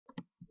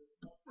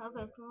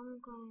Okay, so I'm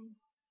going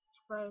to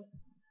play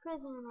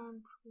Prison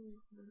and Prison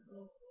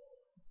is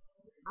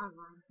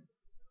online.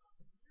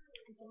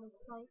 As it looks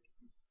like.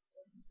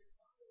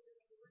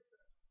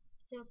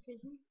 So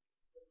Prison.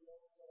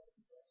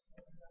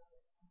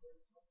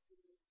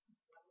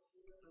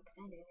 I'm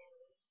excited.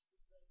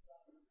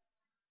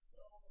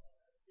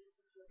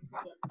 Let's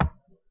get.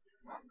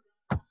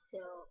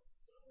 So,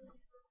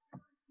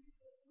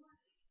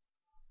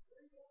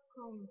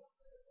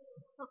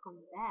 welcome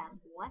back.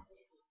 What?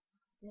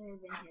 Never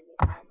been here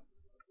before.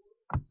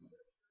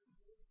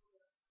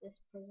 Is this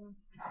prison?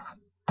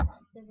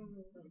 This doesn't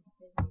look like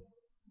prison.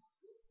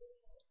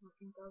 I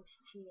think I was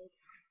cheated.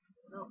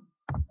 Oh.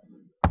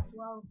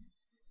 Whoa.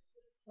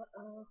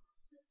 Uh-oh.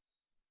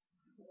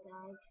 He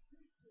died.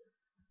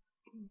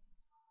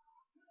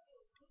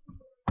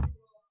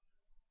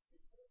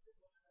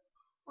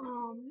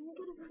 I'm gonna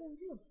go to prison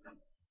too.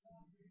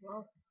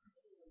 Well,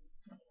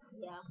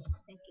 yeah, okay,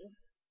 thank you.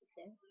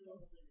 Okay,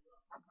 yes.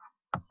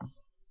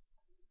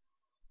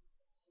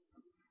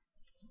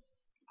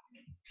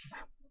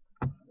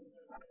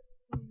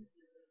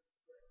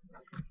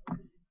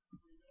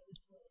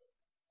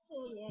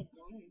 So yeah,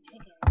 done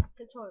picking this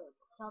tutorial.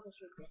 So I'll just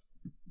read this.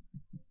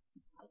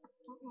 I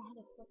don't know how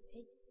to flip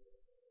page.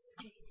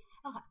 Okay,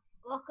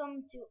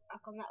 welcome to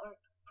Echo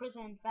Network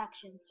Prison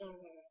Faction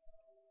Server.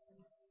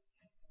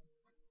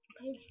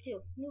 Page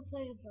 2. New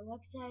player for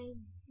website.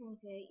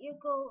 Okay, your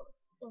goal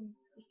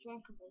is to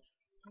rank up as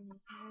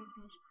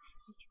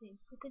screen.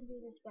 You can do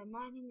this by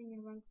mining in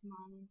your ranks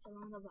mining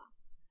surround the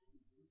box.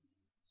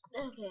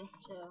 Okay,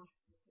 so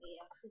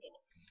yeah, forget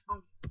it.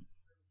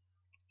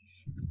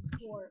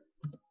 For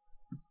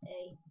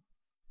A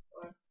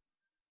or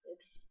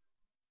oops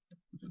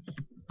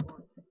for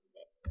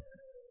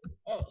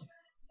A.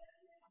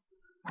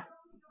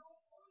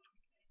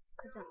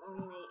 Because I'm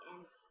only in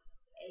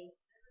A.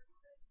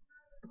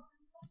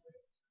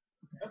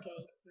 Okay,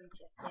 let me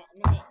check that in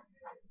a minute.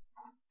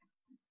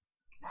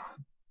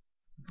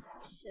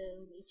 So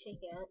you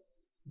check out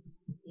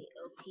the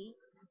OP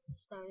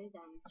starter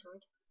diamond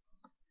sword.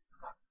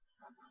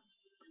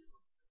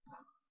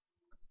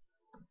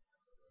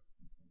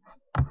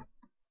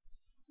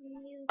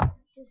 You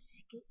just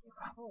get your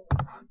coal.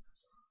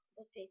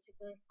 But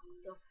basically,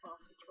 don't fall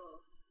for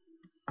trolls.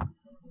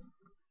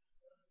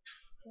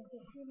 The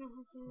casino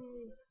has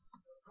raised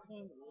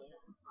and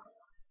yes.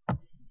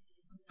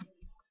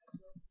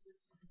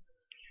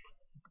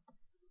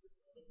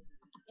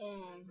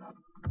 And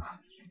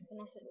when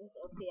I said it was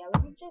OP, I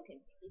wasn't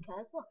joking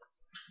because look,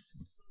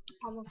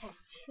 I almost have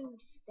 2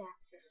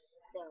 stacks of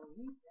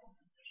stone.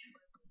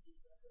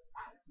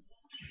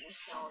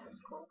 That's all this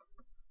coal.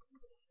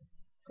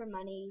 For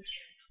monies.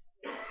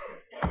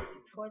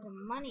 For the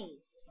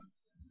monies.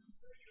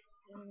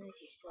 I don't know if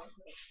you sell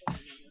stuff for the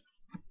monies.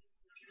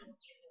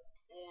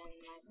 And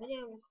my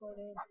video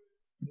recorder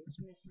is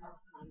messing up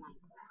my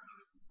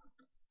Minecraft.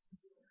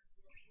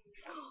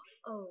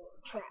 Oh,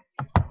 trap.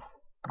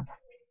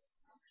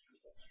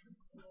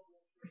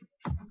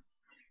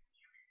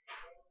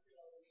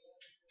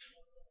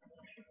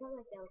 I felt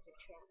like that was a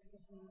trap for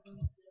some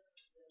reason.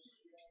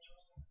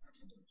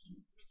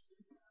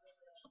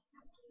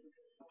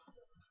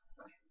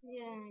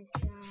 Yes,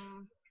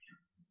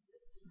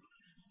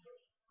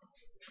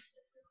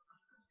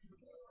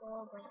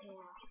 well, but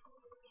yeah.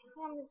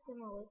 I'm just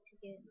gonna wait to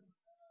get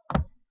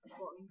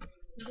important.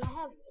 Do I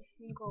have a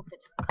single bit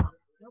of copper?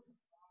 Nope.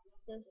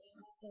 So,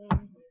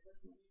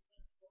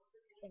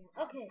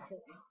 okay, so,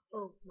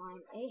 oh,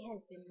 mine A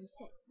has been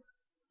reset.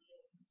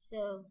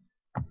 So,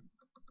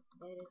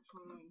 by the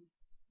time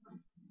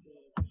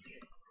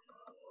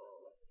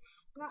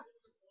not,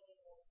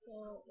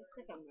 so, looks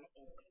like I'm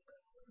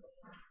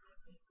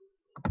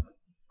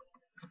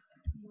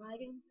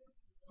writing.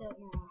 So,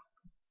 now,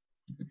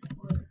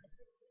 with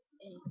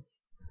A.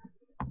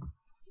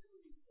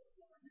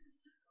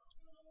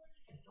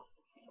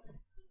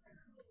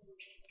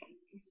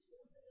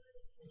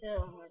 So,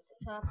 at the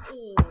top,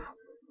 ooh,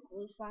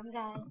 blue slime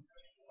guy,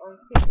 or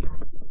creepy guy.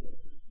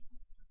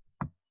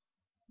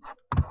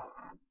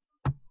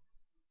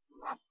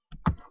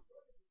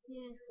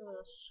 Here's the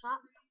little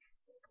shop.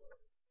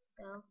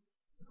 So,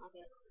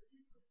 okay.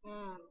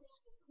 And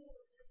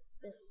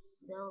just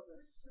sell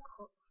this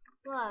coal.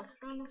 Well,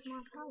 stone is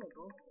more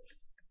valuable.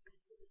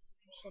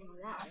 Should know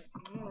that.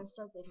 I'm gonna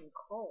start getting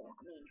coal.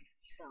 I mean,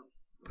 stone.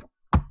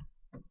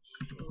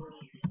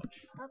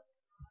 Up.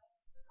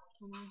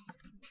 Can I?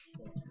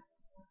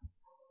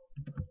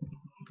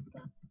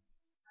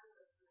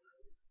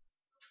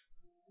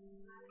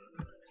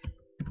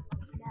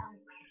 Down.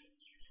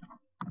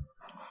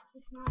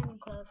 It's not even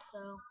close,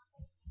 so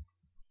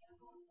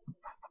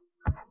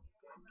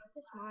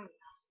just mine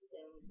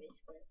stone,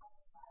 basically.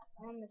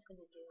 All I'm just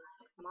gonna do is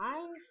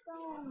mine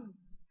stone.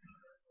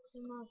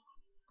 The most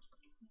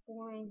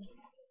boring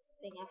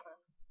thing ever.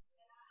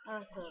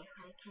 Also,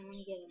 I can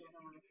get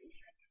another one of these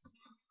picks.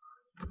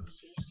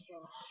 She's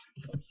trash.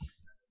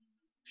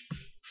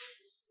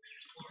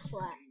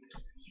 Flat.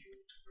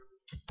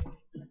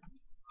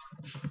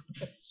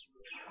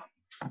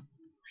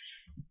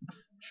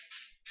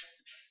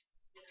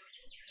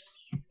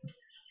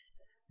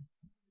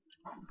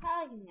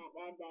 lagging that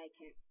bad that I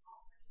can't.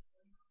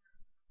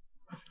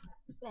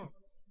 Yes.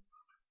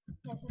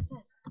 Yes.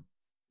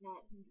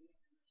 Not.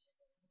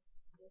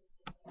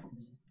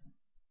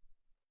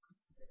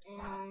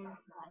 And I'm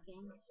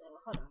lagging, so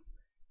hold on.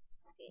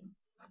 Okay.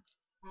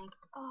 Like,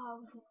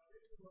 oh, was it?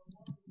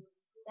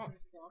 That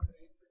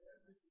sucks.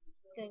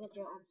 Gotta get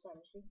your own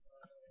starter, see?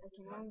 I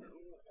can only.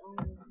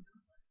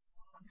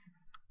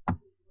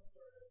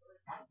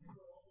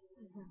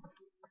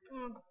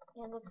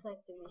 It looks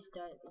like the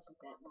restart isn't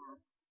that long.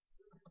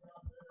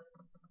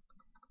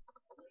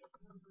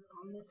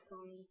 I'm just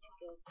going to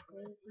go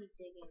crazy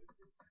digging.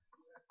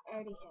 I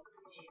already have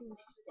 2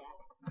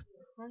 stacks.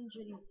 It's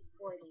 140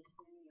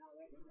 for me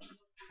already.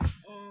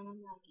 And I'm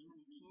lagging.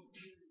 I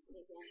can't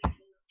even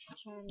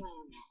turn my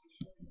own mouse.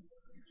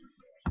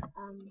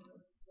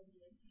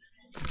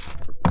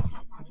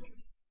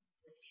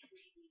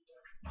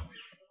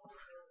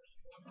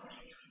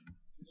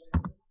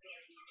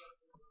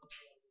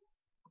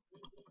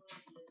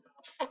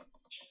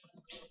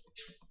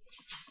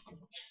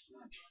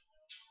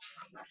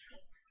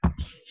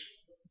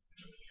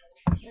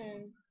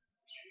 And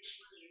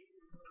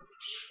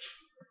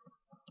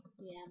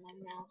yeah, my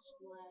mouse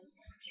lags.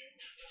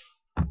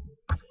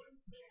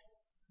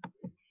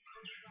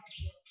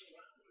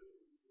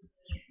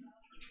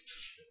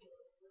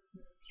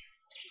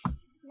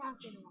 I'm not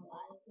even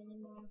alive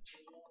anymore.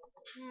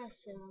 Yeah,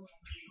 so.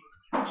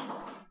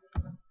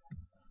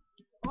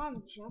 Oh, I'm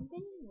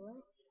jumping?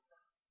 What?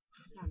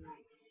 I'm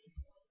not.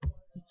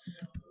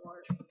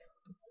 Work.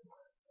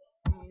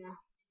 I know.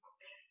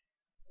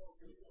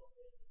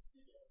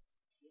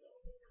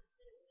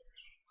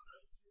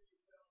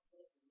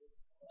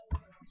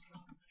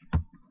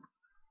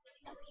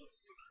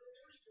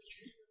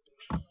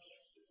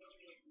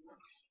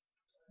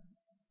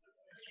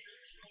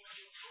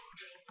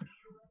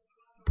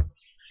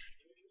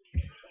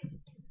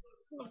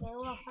 Okay,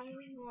 well, I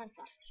don't know what I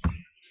thought.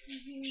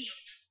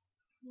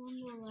 One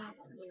more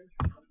last one.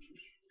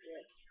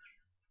 Yes.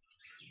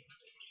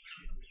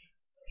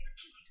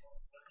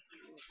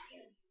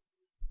 Okay.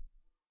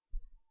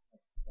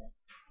 What's that?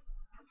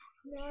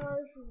 No,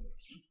 this is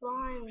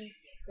buying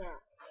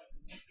stuff.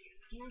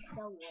 Can I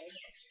sell wood?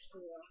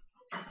 Yeah.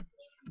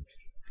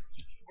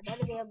 I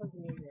better be able to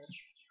do this.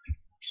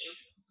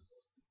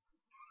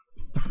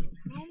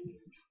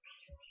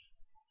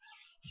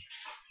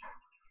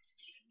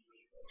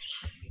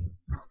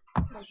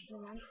 Like the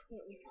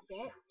landscape is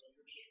set.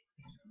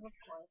 Look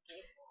like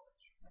it.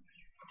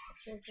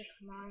 So just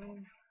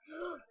mine.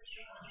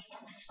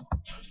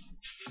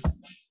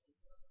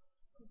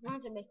 These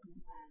mines are making me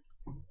mad.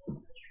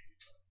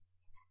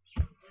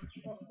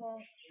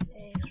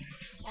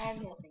 I have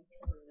nothing to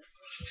lose.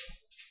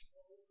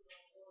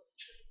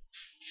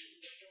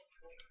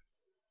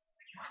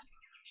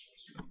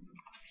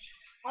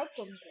 I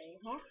couldn't pay,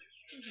 huh?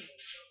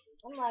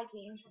 I'm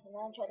lagging, and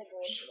I'll try to go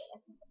into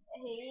it.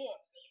 Hey,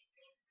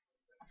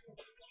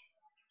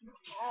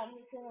 I'm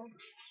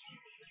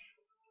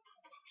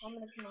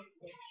gonna connect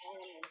this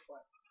anime for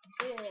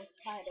Fearless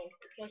Fighters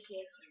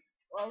Association.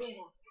 Well, we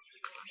know.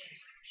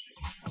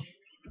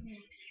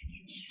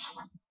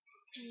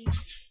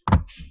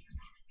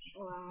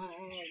 Well,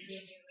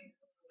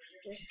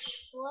 this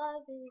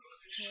slug is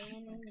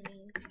killing me.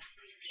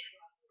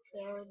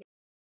 So